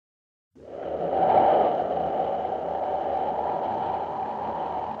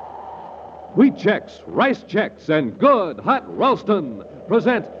Wheat Chex, Rice Chex, and Good Hot Ralston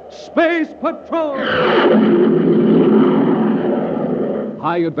present Space Patrol!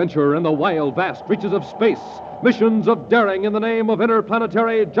 High adventure in the wild, vast reaches of space. Missions of daring in the name of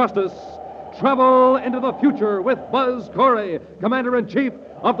interplanetary justice. Travel into the future with Buzz Corey, Commander-in-Chief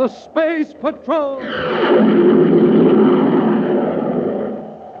of the Space Patrol.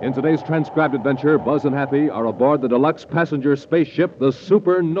 In today's transcribed adventure, Buzz and Happy are aboard the deluxe passenger spaceship, the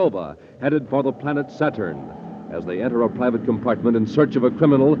Supernova, headed for the planet Saturn. As they enter a private compartment in search of a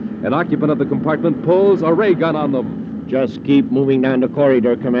criminal, an occupant of the compartment pulls a ray gun on them. Just keep moving down the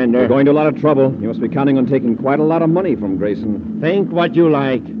corridor, Commander. We're going to a lot of trouble. You must be counting on taking quite a lot of money from Grayson. Think what you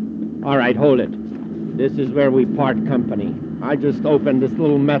like. All right, hold it. This is where we part company. I just opened this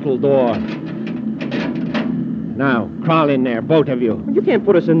little metal door. Now, crawl in there, both of you. You can't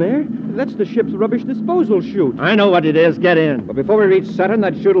put us in there. That's the ship's rubbish disposal chute. I know what it is. Get in. But before we reach Saturn,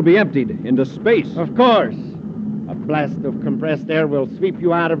 that chute will be emptied into space. Of course. A blast of compressed air will sweep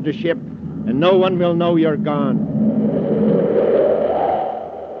you out of the ship, and no one will know you're gone.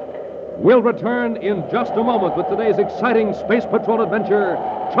 We'll return in just a moment with today's exciting Space Patrol adventure,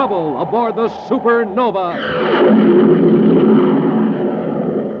 Trouble Aboard the Supernova.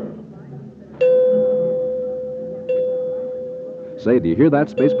 Say, do you hear that,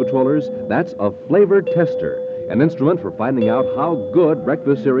 Space Patrollers? That's a flavor tester, an instrument for finding out how good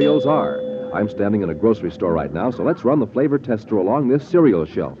breakfast cereals are. I'm standing in a grocery store right now, so let's run the flavor tester along this cereal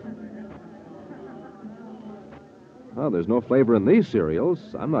shelf. Oh, there's no flavor in these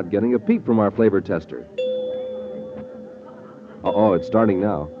cereals. I'm not getting a peep from our flavor tester. Uh-oh, it's starting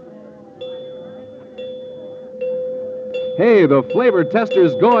now. Hey, the flavor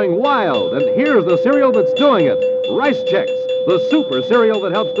tester's going wild, and here's the cereal that's doing it. Rice Chex, the super cereal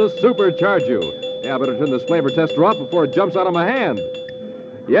that helps to supercharge you. Yeah, I better turn this flavor tester off before it jumps out of my hand.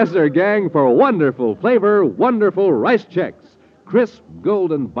 Yes, sir, gang, for wonderful flavor, wonderful Rice Chex. Crisp,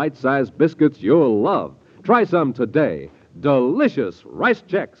 golden, bite-sized biscuits you'll love. Try some today. Delicious Rice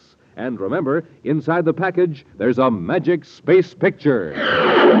Chex. And remember, inside the package, there's a magic space picture.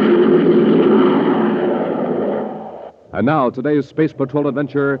 And now, today's Space Patrol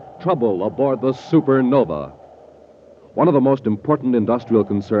adventure, Trouble Aboard the Supernova. One of the most important industrial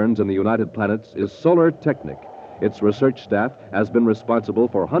concerns in the United Planets is Solar Technic. Its research staff has been responsible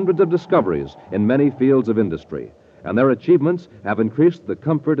for hundreds of discoveries in many fields of industry, and their achievements have increased the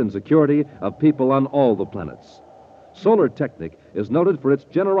comfort and security of people on all the planets. Solar Technic is noted for its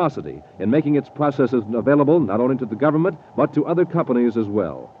generosity in making its processes available not only to the government, but to other companies as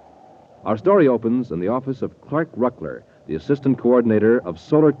well. Our story opens in the office of Clark Ruckler, the assistant coordinator of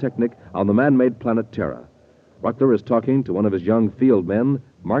Solar Technic on the man-made planet Terra. Ruckler is talking to one of his young field men,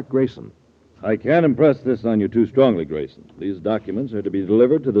 Mark Grayson. I can't impress this on you too strongly, Grayson. These documents are to be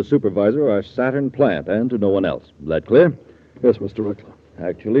delivered to the supervisor of our Saturn plant and to no one else. Is that clear? Yes, Mr. Ruckler.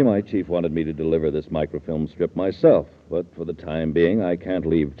 Actually, my chief wanted me to deliver this microfilm strip myself, but for the time being, I can't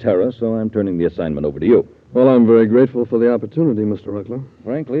leave Terra, so I'm turning the assignment over to you. Well, I'm very grateful for the opportunity, Mr. Ruckler.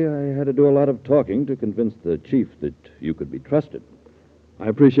 Frankly, I had to do a lot of talking to convince the chief that you could be trusted. I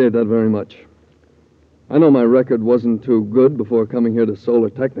appreciate that very much. I know my record wasn't too good before coming here to Solar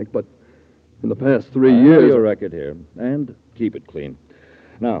Technic, but in the past 3 years... I have your record here, and keep it clean.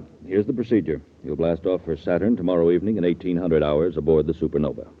 Now, here's the procedure. You'll blast off for Saturn tomorrow evening in 1800 hours aboard the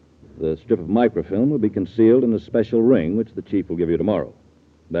Supernova. The strip of microfilm will be concealed in a special ring, which the chief will give you tomorrow.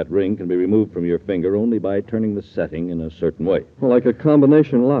 That ring can be removed from your finger only by turning the setting in a certain way. Well, like a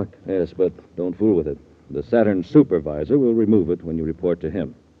combination lock. Yes, but don't fool with it. The Saturn supervisor will remove it when you report to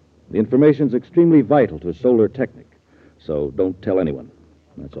him. The information's extremely vital to Solar Technic, so don't tell anyone.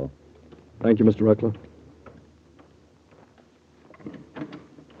 That's all. Thank you, Mr. Ruckler.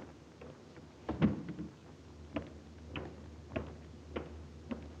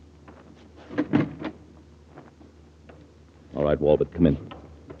 All right, Walbot, come in.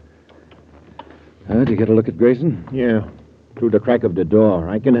 Did you get a look at Grayson? Yeah, through the crack of the door.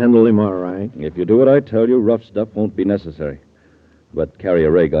 I can handle him all right. If you do what I tell you, rough stuff won't be necessary. But carry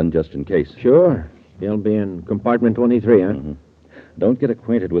a ray gun just in case. Sure. He'll be in compartment 23, huh? Mm-hmm. Don't get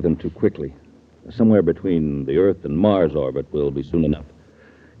acquainted with him too quickly. Somewhere between the Earth and Mars orbit will be soon enough.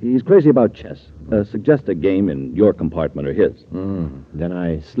 He's crazy about chess. Suggest a game in your compartment or his. Then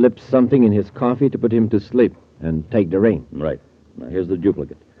I slip something in his coffee to put him to sleep and take the ring. Right. Now, here's the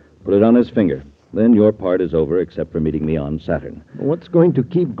duplicate. Put it on his finger. Then your part is over except for meeting me on Saturn. What's going to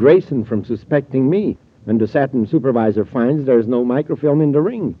keep Grayson from suspecting me when the Saturn supervisor finds there's no microfilm in the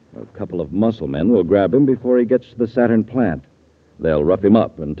ring? A couple of muscle men will grab him before he gets to the Saturn plant. They'll rough him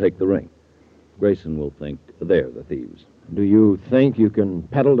up and take the ring. Grayson will think they're the thieves. Do you think you can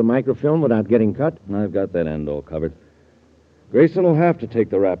peddle the microfilm without getting cut? I've got that end all covered. Grayson will have to take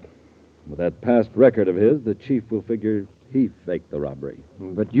the rap. With that past record of his, the chief will figure he faked the robbery.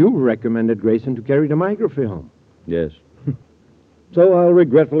 But you recommended Grayson to carry the microfilm. Yes. So I'll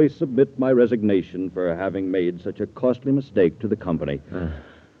regretfully submit my resignation for having made such a costly mistake to the company.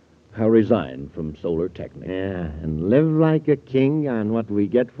 I'll resign from Solar Technic. Yeah, and live like a king on what we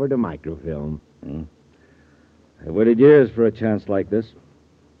get for the microfilm. I've waited years for a chance like this.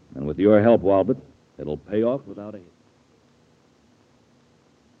 And with your help, Walbot, it'll pay off without a hit.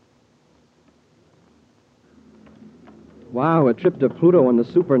 Wow, a trip to Pluto on the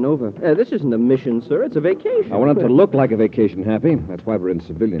Supernova. This isn't a mission, sir. It's a vacation. I want it to look like a vacation, Happy. That's why we're in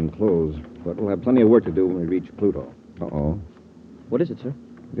civilian clothes. But we'll have plenty of work to do when we reach Pluto. Uh-oh. What is it, sir?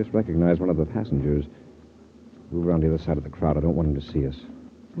 I just recognized one of the passengers. Move around the other side of the crowd. I don't want him to see us.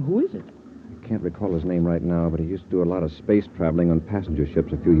 Who is it? I can't recall his name right now, but he used to do a lot of space traveling on passenger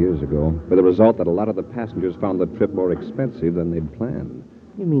ships a few years ago, with the result that a lot of the passengers found the trip more expensive than they'd planned.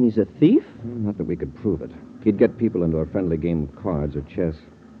 You mean he's a thief? Not that we could prove it. He'd get people into a friendly game of cards or chess,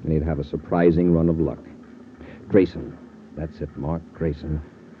 and he'd have a surprising run of luck. Grayson. That's it, Mark Grayson.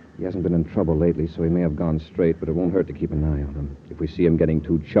 He hasn't been in trouble lately, so he may have gone straight, but it won't hurt to keep an eye on him if we see him getting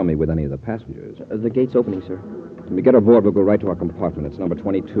too chummy with any of the passengers. The gate's opening, sir. When we get aboard, we'll go right to our compartment. It's number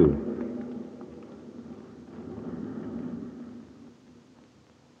 22.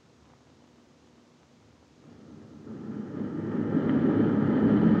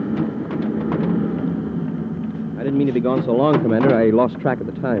 I didn't mean to be gone so long, Commander. I lost track of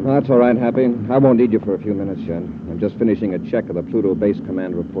the time. Oh, that's all right, Happy. I won't need you for a few minutes yet. I'm just finishing a check of the Pluto Base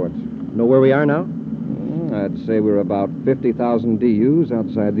Command reports. Know where we are now? I'd say we're about 50,000 DUs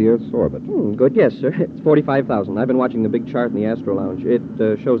outside the Earth's orbit. Good guess, sir. It's 45,000. I've been watching the big chart in the Astro Lounge. It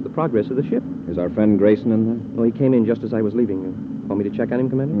shows the progress of the ship. Is our friend Grayson in there? Well, he came in just as I was leaving. Want me to check on him,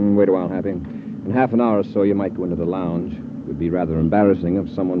 Commander? Wait a while, Happy. In half an hour or so, you might go into the lounge. It would be rather embarrassing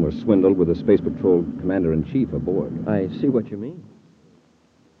if someone were swindled with a Space Patrol Commander-in-Chief aboard. I see what you mean.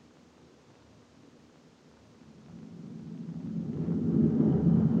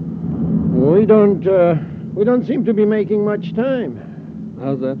 We don't seem to be making much time.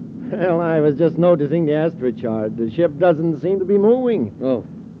 How's that? Well, I was just noticing the astro chart. The ship doesn't seem to be moving. Oh.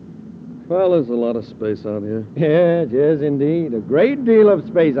 Well, there's a lot of space out here. Yes, indeed. A great deal of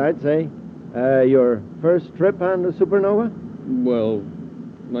space, I'd say. Your first trip on the Supernova? Well,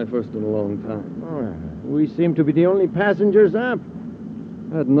 my first in a long time. Oh, we seem to be the only passengers up.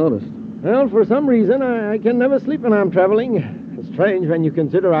 I hadn't noticed. Well, for some reason, I can never sleep when I'm traveling. It's strange when you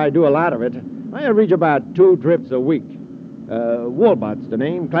consider I do a lot of it. I average about 2 trips a week. Walbot's the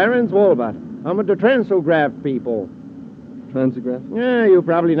name, Clarence Walbot. I'm with the Transograph people. Transograph? Yeah, you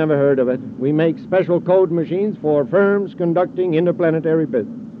probably never heard of it. We make special code machines for firms conducting interplanetary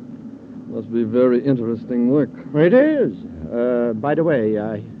business. Must be very interesting work. It is. By the way,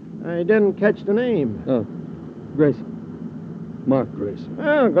 I didn't catch the name. Oh, Grayson. Mark Grayson.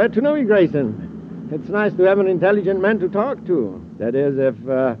 Oh, glad to know you, Grayson. It's nice to have an intelligent man to talk to. That is, if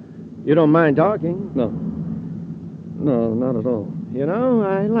you don't mind talking. No. No, not at all. You know,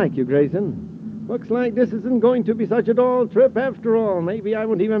 I like you, Grayson. Looks like this isn't going to be such a dull trip after all. Maybe I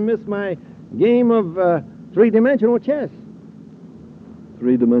won't even miss my game of three-dimensional chess.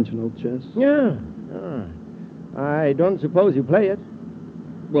 Three-dimensional chess? Yeah. I don't suppose you play it.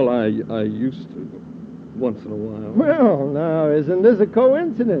 Well, I used to. Once in a while. Well, now, isn't this a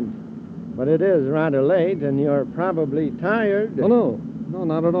coincidence? But it is rather late, and you're probably tired. Oh, no. No,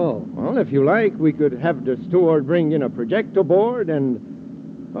 not at all. Well, if you like, we could have the steward bring in a projector board, and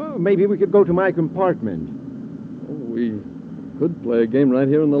maybe we could go to my compartment. Oh, we could play a game right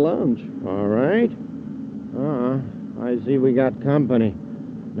here in the lounge. All right. I see we got company.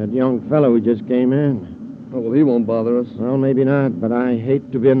 That young fellow who just came in. Oh, well, he won't bother us. Well, maybe not, but I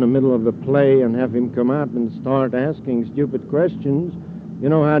hate to be in the middle of the play and have him come out and start asking stupid questions. You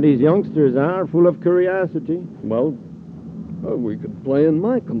know how these youngsters are, full of curiosity. Well, we could play in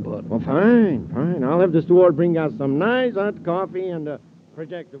my compartment. Well, fine. I'll have the steward bring out some nice hot coffee and a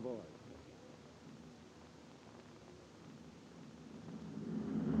projector board.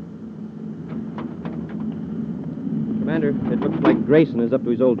 Commander, it looks like Grayson is up to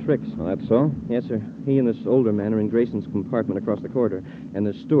his old tricks. Oh, that's so? Yes, sir. He and this older man are in Grayson's compartment across the corridor, and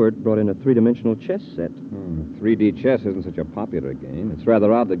the steward brought in a three-dimensional chess set. 3D chess isn't such a popular game. It's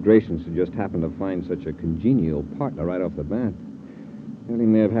rather odd that Grayson should just happen to find such a congenial partner right off the bat. Well, he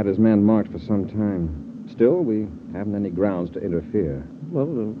may have had his man marked for some time. Still, we haven't any grounds to interfere. Well,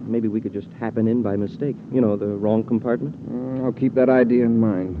 maybe we could just happen in by mistake. You know, the wrong compartment. I'll keep that idea in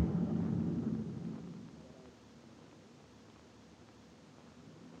mind.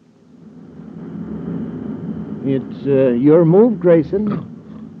 It's your move, Grayson.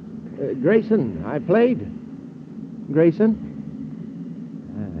 Grayson, I played. Grayson?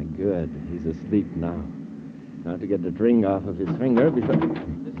 Good. He's asleep now. Now to get the ring off of his finger before...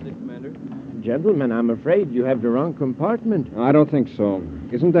 This is it, Commander. Gentlemen, I'm afraid you have the wrong compartment. I don't think so.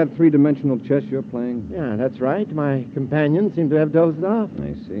 Isn't that three-dimensional chess you're playing? Yeah, that's right. My companions seem to have dozed off.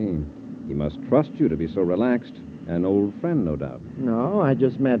 I see. He must trust you to be so relaxed. An old friend, no doubt. No, I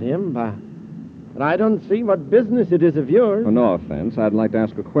just met him, but I don't see what business it is of yours. Oh, no offense. I'd like to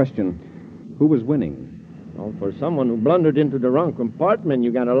ask a question. Who was winning? Oh, for someone who blundered into the wrong compartment,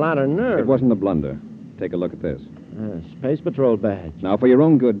 you got a lot of nerve. It wasn't a blunder. Take a look at this. Space Patrol badge. Now, for your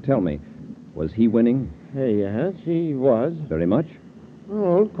own good, tell me, was he winning? Yes, he was. Very much?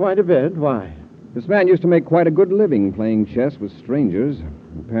 Oh, quite a bit. Why? This man used to make quite a good living playing chess with strangers.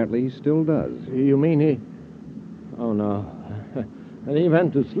 Apparently, he still does. You mean he... Oh, no. And he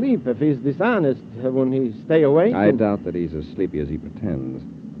went to sleep. If he's dishonest, wouldn't he stay awake? I doubt that he's as sleepy as he pretends.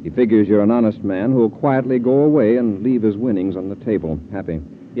 He figures you're an honest man who'll quietly go away and leave his winnings on the table. Happy.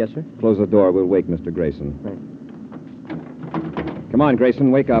 Yes, sir? Close the door. We'll wake Mr. Grayson. Right. Come on, Grayson,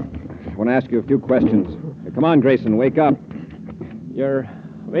 wake up. I want to ask you a few questions. Come on, Grayson, wake up. You're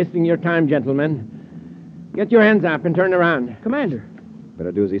wasting your time, gentlemen. Get your hands up and turn around. Commander.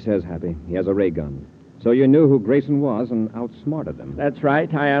 Better do as he says, Happy. He has a ray gun. So you knew who Grayson was and outsmarted him. That's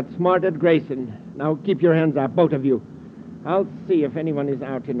right. I outsmarted Grayson. Now keep your hands up, both of you. I'll see if anyone is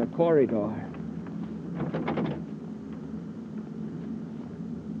out in the corridor.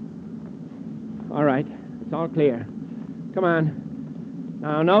 All right. It's all clear. Come on.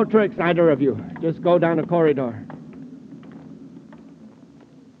 Now, no tricks, either of you. Just go down the corridor.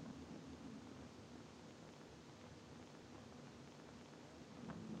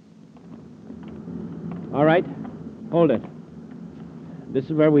 All right. Hold it. This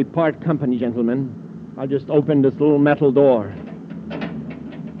is where we part company, gentlemen. I'll just open this little metal door.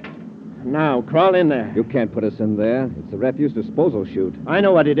 Now, crawl in there. You can't put us in there. It's a refuse disposal chute. I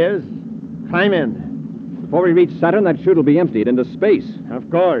know what it is. Climb in. Before we reach Saturn, that chute will be emptied into space. Of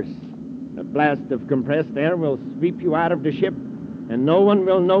course. A blast of compressed air will sweep you out of the ship, and no one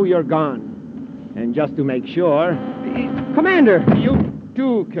will know you're gone. And just to make sure... Commander! You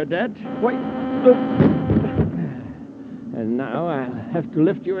too, Cadet. Wait. And now I'll have to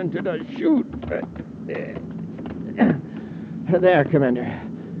lift you into the chute. There, Commander.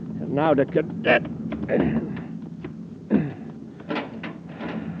 And now the cadet.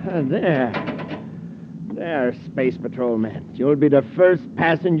 There. There, Space Patrolman. You'll be the first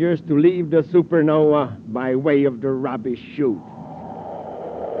passengers to leave the supernova by way of the rubbish chute.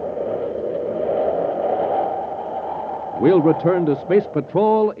 We'll return to Space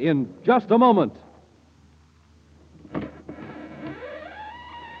Patrol in just a moment.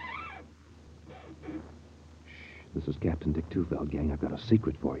 This is Captain Dick Toothville, gang. I've got a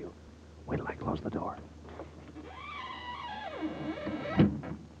secret for you. Wait till I close the door.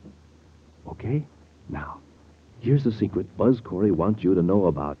 Okay? Now, here's the secret Buzz Corey wants you to know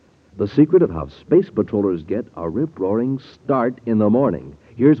about. The secret of how space patrollers get a rip-roaring start in the morning.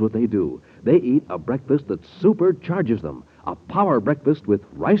 Here's what they do. They eat a breakfast that supercharges them. A power breakfast with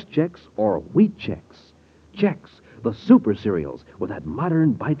rice Chex or wheat Chex. Chex, the super cereals with that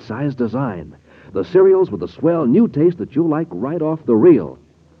modern bite-sized design. The cereals with the swell new taste that you like right off the reel.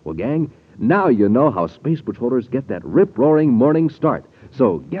 Well, gang, now you know how space patrollers get that rip-roaring morning start.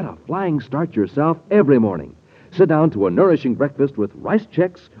 So get a flying start yourself every morning. Sit down to a nourishing breakfast with rice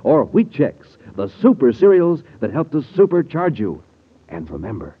Chex or wheat Chex, the super cereals that help to supercharge you. And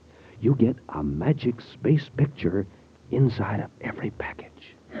remember, you get a magic space picture inside of every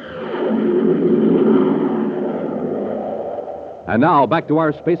package. And now, back to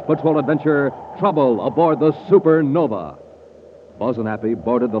our Space Patrol adventure, Trouble Aboard the Supernova. Buzz and Happy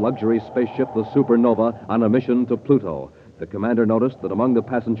boarded the luxury spaceship, the Supernova, on a mission to Pluto. The commander noticed that among the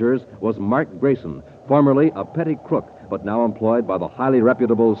passengers was Mark Grayson, formerly a petty crook, but now employed by the highly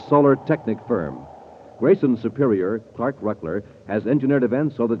reputable Solar Technic firm. Grayson's superior, Clark Ruckler, has engineered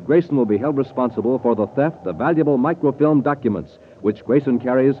events so that Grayson will be held responsible for the theft of valuable microfilm documents, which Grayson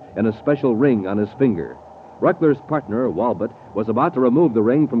carries in a special ring on his finger. Ruckler's partner, Walbot, was about to remove the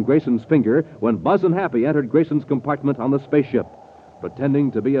ring from Grayson's finger when Buzz and Happy entered Grayson's compartment on the spaceship.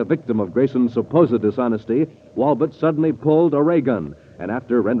 Pretending to be a victim of Grayson's supposed dishonesty, Walbot suddenly pulled a ray gun, and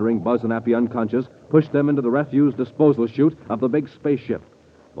after rendering Buzz and Happy unconscious, pushed them into the refuse disposal chute of the big spaceship.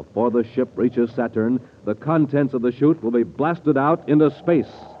 Before the ship reaches Saturn, the contents of the chute will be blasted out into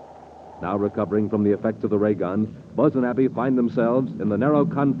space. Now recovering from the effects of the ray gun, Buzz and Happy find themselves in the narrow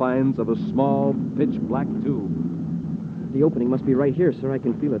confines of a small, pitch-black tube. The opening must be right here, sir. I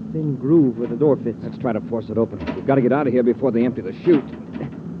can feel a thin groove where the door fits. Let's try to force it open. We've got to get out of here before they empty the chute.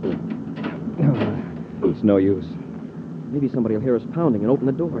 It's no use. Maybe somebody will hear us pounding and open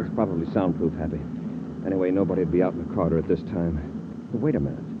the door. It's probably soundproof, Happy. Anyway, nobody'd be out in the corridor at this time. But wait a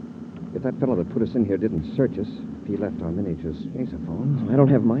minute. If that fellow that put us in here didn't search us, if he left our miniatures spacephones... I don't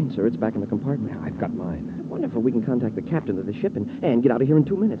have mine, sir. It's back in the compartment. I've got mine. Wonderful. We can contact the captain of the ship and get out of here in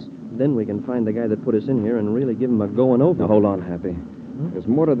 2 minutes. Then we can find the guy that put us in here and really give him a going over. Now, hold on, Happy. There's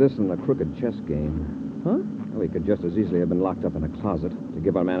more to this than a crooked chess game. Huh? Well, he could just as easily have been locked up in a closet to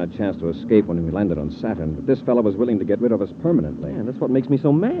give our man a chance to escape when we landed on Saturn. But this fellow was willing to get rid of us permanently. Yeah, that's what makes me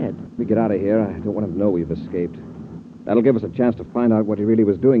so mad. If we get out of here, I don't want him to know we've escaped. That'll give us a chance to find out what he really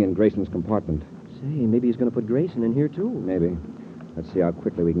was doing in Grayson's compartment. Say, maybe he's going to put Grayson in here, too. Maybe. Let's see how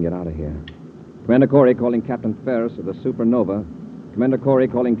quickly we can get out of here. Commander Corey calling Captain Ferris of the Supernova. Commander Corey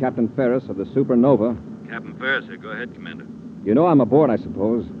calling Captain Ferris of the Supernova. Captain Ferris here. Go ahead, Commander. You know I'm aboard, I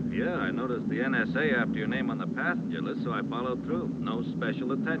suppose. Yeah, I noticed the NSA after your name on the passenger list, so I followed through. No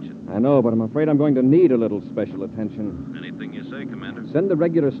special attention. I know, but I'm afraid I'm going to need a little special attention. Anything you say, Commander. Send the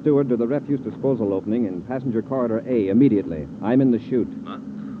regular steward to the refuse disposal opening in passenger corridor A immediately. I'm in the chute. Huh?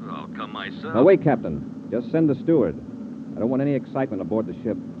 I'll come myself. Now, wait, Captain. Just send the steward. I don't want any excitement aboard the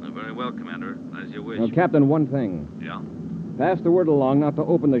ship. Very well, Commander. As you wish. Now, Captain, one thing. Yeah? Pass the word along not to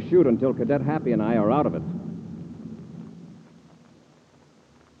open the chute until Cadet Happy and I are out of it.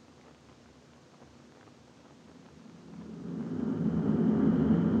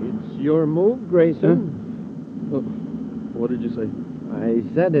 It's your move, Grayson. Oh, what did you say? I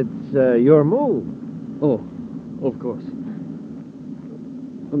said it's your move. Oh, of course.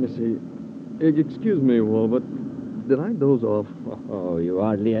 Let me see. Excuse me, Walbert. Did I doze off? Oh, you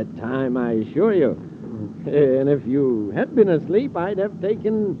hardly had time, I assure you. And if you had been asleep, I'd have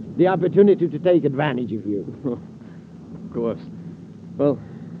taken the opportunity to take advantage of you. Of course. Well,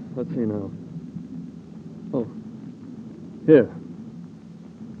 let's see now. Oh, here.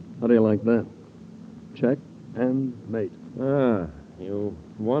 How do you like that? Check and mate. Ah, you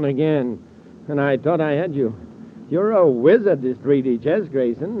won again. And I thought I had you. You're a whiz at this 3D chess,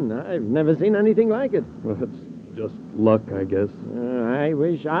 Grayson. I've never seen anything like it. Well, it's just luck, I guess. I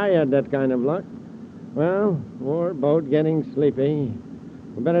wish I had that kind of luck. Well, we're both getting sleepy.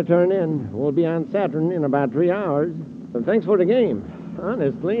 We better turn in. We'll be on Saturn in about 3 hours. But thanks for the game.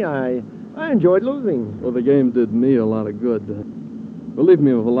 Honestly, I enjoyed losing. Well, the game did me a lot of good. Relieved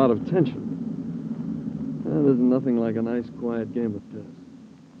me of a lot of tension. There's nothing like a nice, quiet game of chess.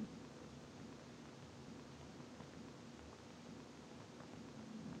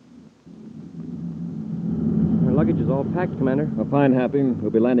 Our luggage is all packed, Commander. Well, fine, Happy. We'll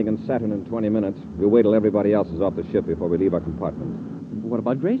be landing on Saturn in 20 minutes. We'll wait till everybody else is off the ship before we leave our compartment. What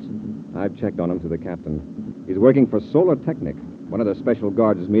about Grayson? I've checked on him through the captain. He's working for Solar Technic. One of their special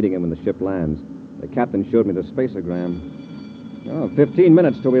guards is meeting him when the ship lands. The captain showed me the spaceogram. 15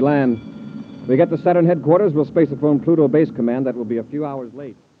 minutes till we land. When we get to Saturn headquarters, we'll spaceophone Pluto Base Command. That will be a few hours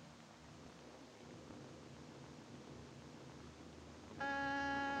late.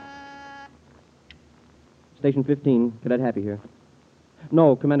 Station 15, Cadet Happy here.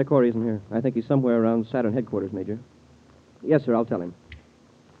 No, Commander Corey isn't here. I think he's somewhere around Saturn headquarters, Major. Yes, sir, I'll tell him.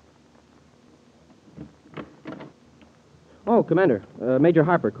 Oh, Commander, Major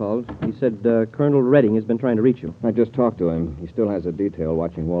Harper called. He said Colonel Redding has been trying to reach you. I just talked to him. He still has a detail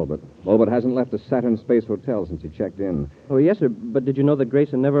watching Walbert. Walbert hasn't left the Saturn Space Hotel since he checked in. Oh, yes, sir, but did you know that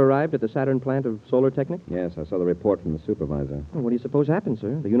Grayson never arrived at the Saturn plant of Solar Technic? Yes, I saw the report from the supervisor. Well, what do you suppose happened,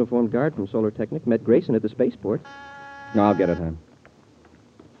 sir? The uniformed guard from Solar Technic met Grayson at the spaceport. No, I'll get it, Ham.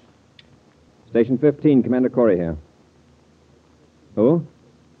 Station 15, Commander Corey here. Who?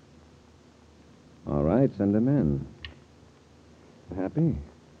 All right, send him in. Happy?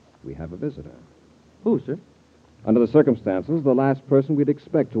 We have a visitor. Who, sir? Under the circumstances, the last person we'd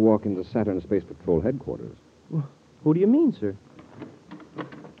expect to walk into Saturn Space Patrol headquarters. Well, who do you mean, sir?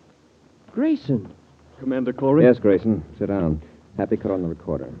 Grayson. Commander Corey? Yes, Grayson. Sit down. Happy, cut on the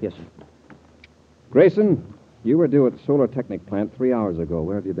recorder. Yes, sir. Grayson, you were due at Solar Technic plant 3 hours ago.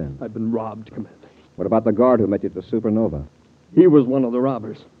 Where have you been? I've been robbed, Commander. What about the guard who met you at the Supernova? He was one of the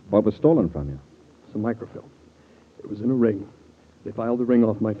robbers. What was stolen from you? It's a microfilm. It was in a ring. They filed the ring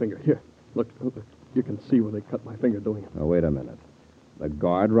off my finger. Here, look. You can see where they cut my finger doing it. Oh, wait a minute. The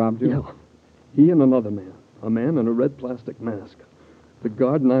guard robbed you? Yeah. He and another man. A man in a red plastic mask. The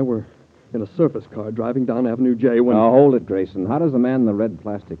guard and I were in a surface car driving down Avenue J when... Now, hold it, Grayson. How does the man in the red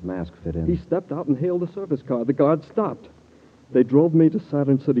plastic mask fit in? He stepped out and hailed the surface car. The guard stopped. They drove me to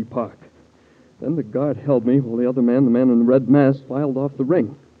Saturn City Park. Then the guard held me while the other man, the man in the red mask, filed off the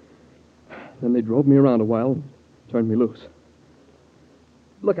ring. Then they drove me around a while, Turn me loose.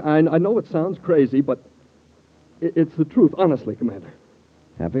 Look, I know it sounds crazy, but it's the truth, honestly, Commander.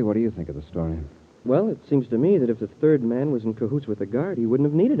 Happy, what do you think of the story? Well, it seems to me that if the third man was in cahoots with the guard, he wouldn't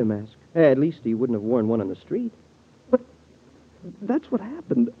have needed a mask. At least he wouldn't have worn one on the street. But that's what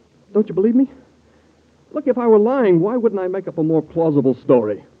happened. Don't you believe me? Look, if I were lying, why wouldn't I make up a more plausible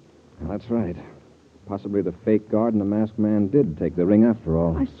story? Well, that's right. Possibly the fake guard and the masked man did take the ring after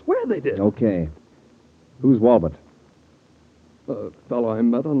all. I swear they did. Okay. Who's Walbot? A fellow I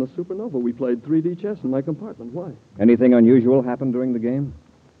met on the Supernova. We played 3D chess in my compartment. Why? Anything unusual happened during the game?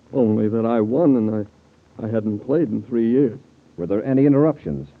 Only that I won, and I hadn't played in 3 years. Were there any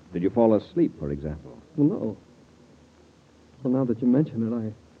interruptions? Did you fall asleep, for example? Well, no. Well, now that you mention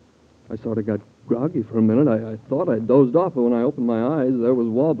it, I sort of got groggy for a minute. I thought I dozed off, but when I opened my eyes, there was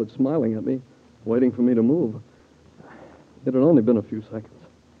Walbot smiling at me, waiting for me to move. It had only been a few seconds.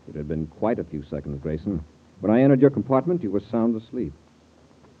 It had been quite a few seconds, Grayson. When I entered your compartment, you were sound asleep.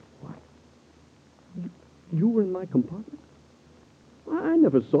 What? You were in my compartment? I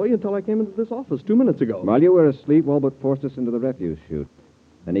never saw you until I came into this office 2 minutes ago. While you were asleep, Walbot forced us into the refuse chute.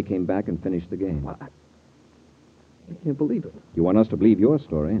 Then he came back and finished the game. I can't believe it. You want us to believe your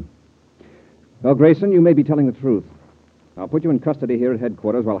story? Well, Grayson, you may be telling the truth. I'll put you in custody here at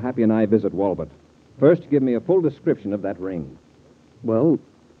headquarters while Happy and I visit Walbot. First, give me a full description of that ring. Well,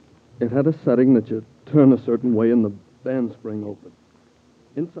 it had a setting that you turn a certain way and the band spring open.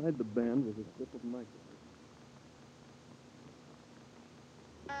 Inside the band was a strip of microfilm.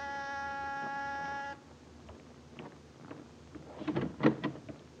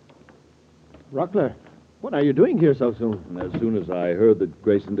 Ruckler, what are you doing here so soon? And as soon as I heard that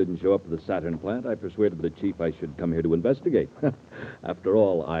Grayson didn't show up at the Saturn plant, I persuaded the chief I should come here to investigate. After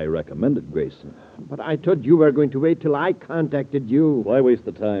all, I recommended Grayson. But I thought you were going to wait till I contacted you. Why waste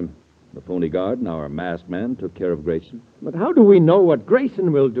the time? The phony guard and our masked man took care of Grayson. But how do we know what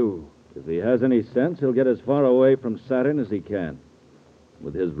Grayson will do? If he has any sense, he'll get as far away from Saturn as he can.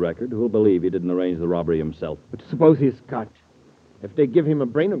 With his record, who'll believe he didn't arrange the robbery himself? But suppose he's caught. If they give him a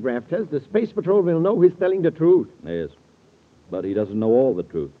brainograph test, the Space Patrol will know he's telling the truth. Yes. But he doesn't know all the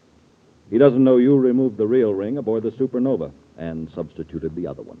truth. He doesn't know you removed the real ring aboard the Supernova and substituted the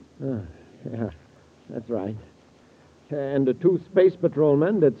other one. Yeah, that's right. And the 2 Space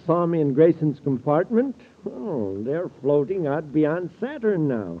Patrolmen that saw me in Grayson's compartment, they're floating out beyond Saturn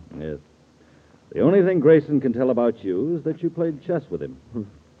now. Yes. The only thing Grayson can tell about you is that you played chess with him.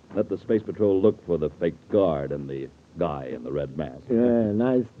 Let the Space Patrol look for the fake guard and the guy in the red mask. Yeah,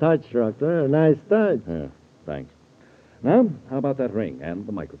 nice touch, Ruckler. Nice touch. Yeah, thanks. Now, how about that ring and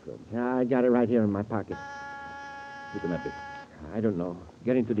the microfilm? Yeah, I got it right here in my pocket. Who can that be? I don't know.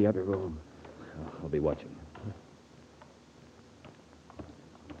 Get into the other room. I'll be watching.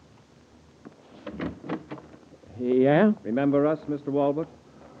 Yeah? Remember us, Mr. Walbot?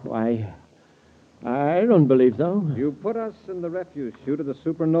 Why, I don't believe so. You put us in the refuse chute of the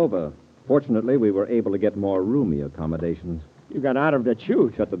Supernova. Fortunately, we were able to get more roomy accommodations. You got out of the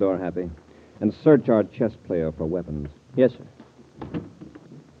chute. Shut the door, Happy. And search our chess player for weapons. Yes, sir.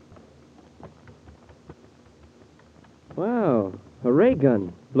 Wow, a ray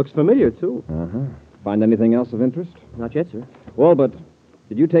gun. Looks familiar, too. Uh-huh. Find anything else of interest? Not yet, sir. Walbot,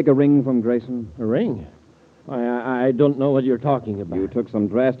 did you take a ring from Grayson? A ring? I don't know what you're talking about. You took some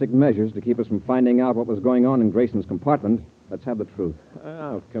drastic measures to keep us from finding out what was going on in Grayson's compartment. Let's have the truth.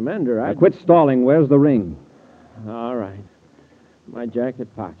 Oh, Commander, Now, quit stalling. Where's the ring? All right. My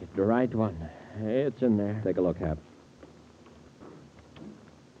jacket pocket, the right one. It's in there. Take a look, Hap.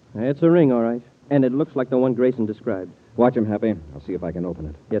 It's a ring, all right. And it looks like the one Grayson described. Watch him, Happy. I'll see if I can open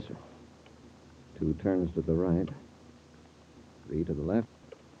it. Yes, sir. 2 turns to the right. 3 to the left.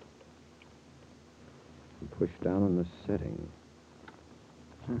 And push down on the setting.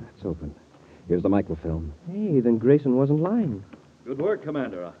 It's open. Here's the microfilm. Hey, then Grayson wasn't lying. Good work,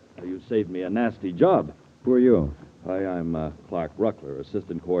 Commander. You saved me a nasty job. Who are you? Hi, I'm Clark Ruckler,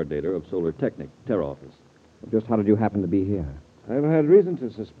 Assistant Coordinator of Solar Technic, Terra Office. Just how did you happen to be here? I've had reason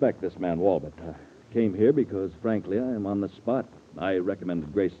to suspect this man Walbot. Came here because, frankly, I am on the spot. I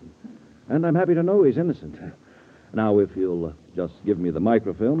recommended Grayson. And I'm happy to know he's innocent. Now, if you'll just give me the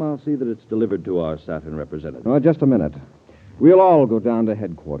microfilm, I'll see that it's delivered to our Saturn representative. Oh, just a minute. We'll all go down to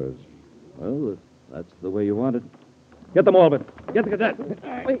headquarters. Well, if that's the way you want it. Get them, Walbot. Get the cadet.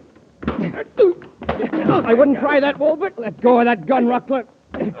 Wait. I wouldn't try that, Walbot. Let go of that gun, Ruckler.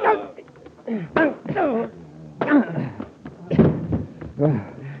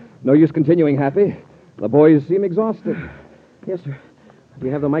 No use continuing, Happy. The boys seem exhausted. Yes, sir. Do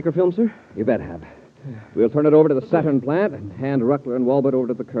you have the microfilm, sir? You bet, Hap. We'll turn it over to the Saturn plant and hand Ruckler and Walbot over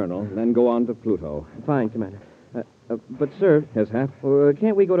to the colonel, and then go on to Pluto. Fine, Commander. But, sir, Yes, Hap?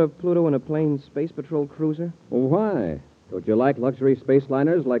 can't we go to Pluto in a plain Space Patrol cruiser? Why? Don't you like luxury space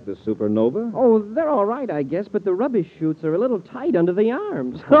liners like the Supernova? Oh, they're all right, I guess, but the rubbish chutes are a little tight under the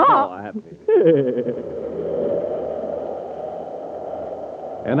arms.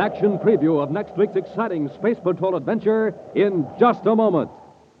 An action preview of next week's exciting Space Patrol adventure in just a moment.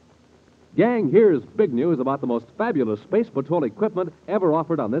 Gang, here's big news about the most fabulous Space Patrol equipment ever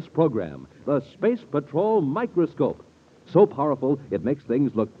offered on this program, the Space Patrol microscope. So powerful, it makes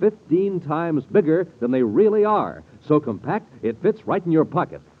things look 15 times bigger than they really are. So compact, it fits right in your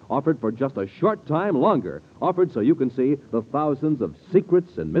pocket. Offered for just a short time longer. Offered so you can see the thousands of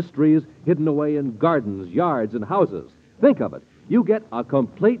secrets and mysteries hidden away in gardens, yards, and houses. Think of it. You get a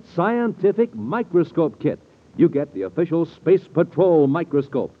complete scientific microscope kit. You get the official Space Patrol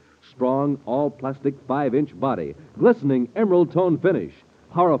microscope. Strong, all-plastic 5-inch body. Glistening emerald tone finish.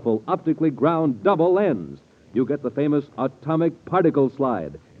 Powerful, optically ground double lens. You get the famous atomic particle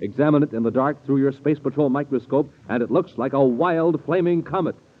slide. Examine it in the dark through your Space Patrol microscope, and it looks like a wild, flaming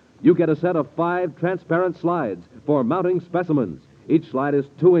comet. You get a set of 5 transparent slides for mounting specimens. Each slide is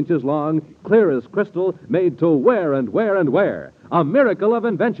 2 inches long, clear as crystal, made to wear and wear and wear. A miracle of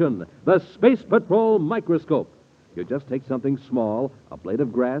invention, the Space Patrol microscope. You just take something small, a blade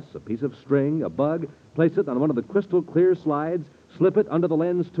of grass, a piece of string, a bug, place it on one of the crystal clear slides, slip it under the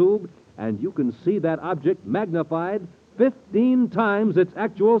lens tube, and you can see that object magnified 15 times its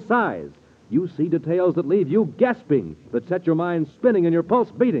actual size. You see details that leave you gasping, that set your mind spinning and your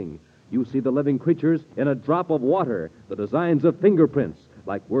pulse beating. You see the living creatures in a drop of water, the designs of fingerprints,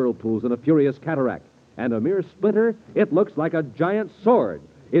 like whirlpools in a furious cataract. And a mere splinter, it looks like a giant sword.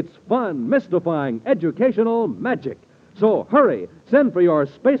 It's fun, mystifying, educational magic. So hurry, send for your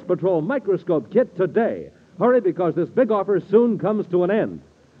Space Patrol microscope kit today. Hurry, because this big offer soon comes to an end.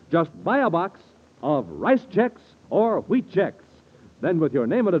 Just buy a box of rice checks or wheat checks. Then with your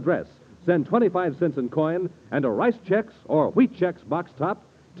name and address, send 25 cents in coin and a rice checks or wheat checks box top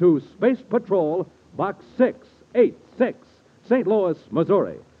to Space Patrol, Box 686, St. Louis,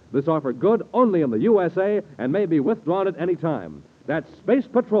 Missouri. This offer good only in the USA and may be withdrawn at any time. That's Space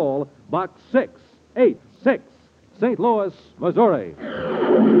Patrol, Box 686, St. Louis, Missouri.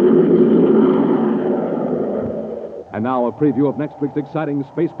 And now a preview of next week's exciting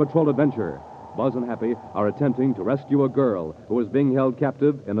Space Patrol adventure. Buzz and Happy are attempting to rescue a girl who is being held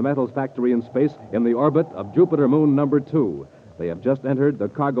captive in the metals factory in space in the orbit of Jupiter Moon number 2. They have just entered the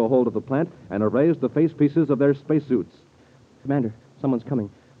cargo hold of the plant and have raised the face pieces of their spacesuits. Commander, someone's coming.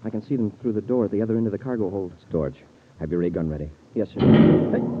 I can see them through the door at the other end of the cargo hold. Storch, have your ray gun ready. Yes, sir.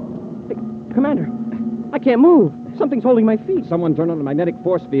 Hey, Commander, I can't move. Something's holding my feet. Someone turned on the magnetic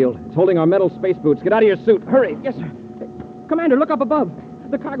force field. It's holding our metal space boots. Get out of your suit. Hurry. Yes, sir. Commander, look up above.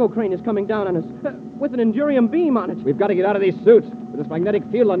 The cargo crane is coming down on us with an Endurium beam on it. We've got to get out of these suits. With this magnetic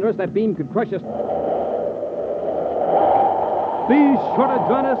field under us, that beam could crush us. Be sure to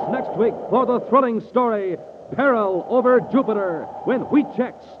join us next week for the thrilling story, Peril Over Jupiter, when wheat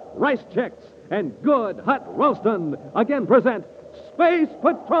checks, rice checks, and good hot Ralston again present Space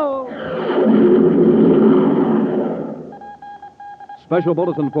Patrol. Special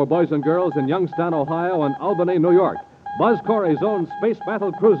bulletin for boys and girls in Youngstown, Ohio, and Albany, New York. Buzz Corey's own space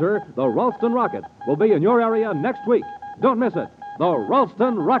battle cruiser, the Ralston Rocket, will be in your area next week. Don't miss it. The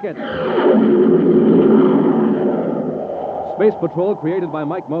Ralston Rocket. Space Patrol, created by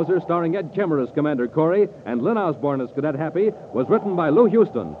Mike Moser, starring Ed Kemmer as Commander Corey and Lynn Osborne as Cadet Happy, was written by Lou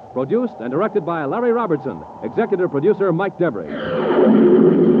Houston, produced and directed by Larry Robertson, executive producer Mike Debris.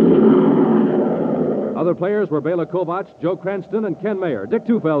 Other players were Bela Kovach, Joe Cranston, and Ken Mayer. Dick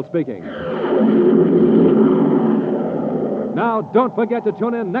Tufeld speaking. Now, don't forget to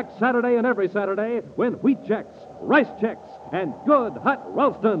tune in next Saturday and every Saturday when wheat checks, rice checks, and good hot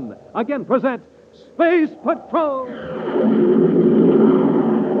Ralston again present Space Patrol.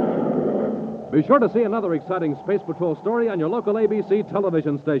 Be sure to see another exciting Space Patrol story on your local ABC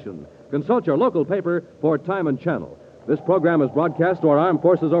television station. Consult your local paper for time and channel. This program is broadcast to our armed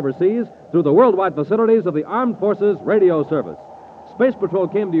forces overseas through the worldwide facilities of the Armed Forces Radio Service. Space Patrol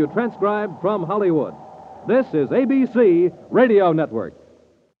came to you transcribed from Hollywood. This is ABC Radio Network.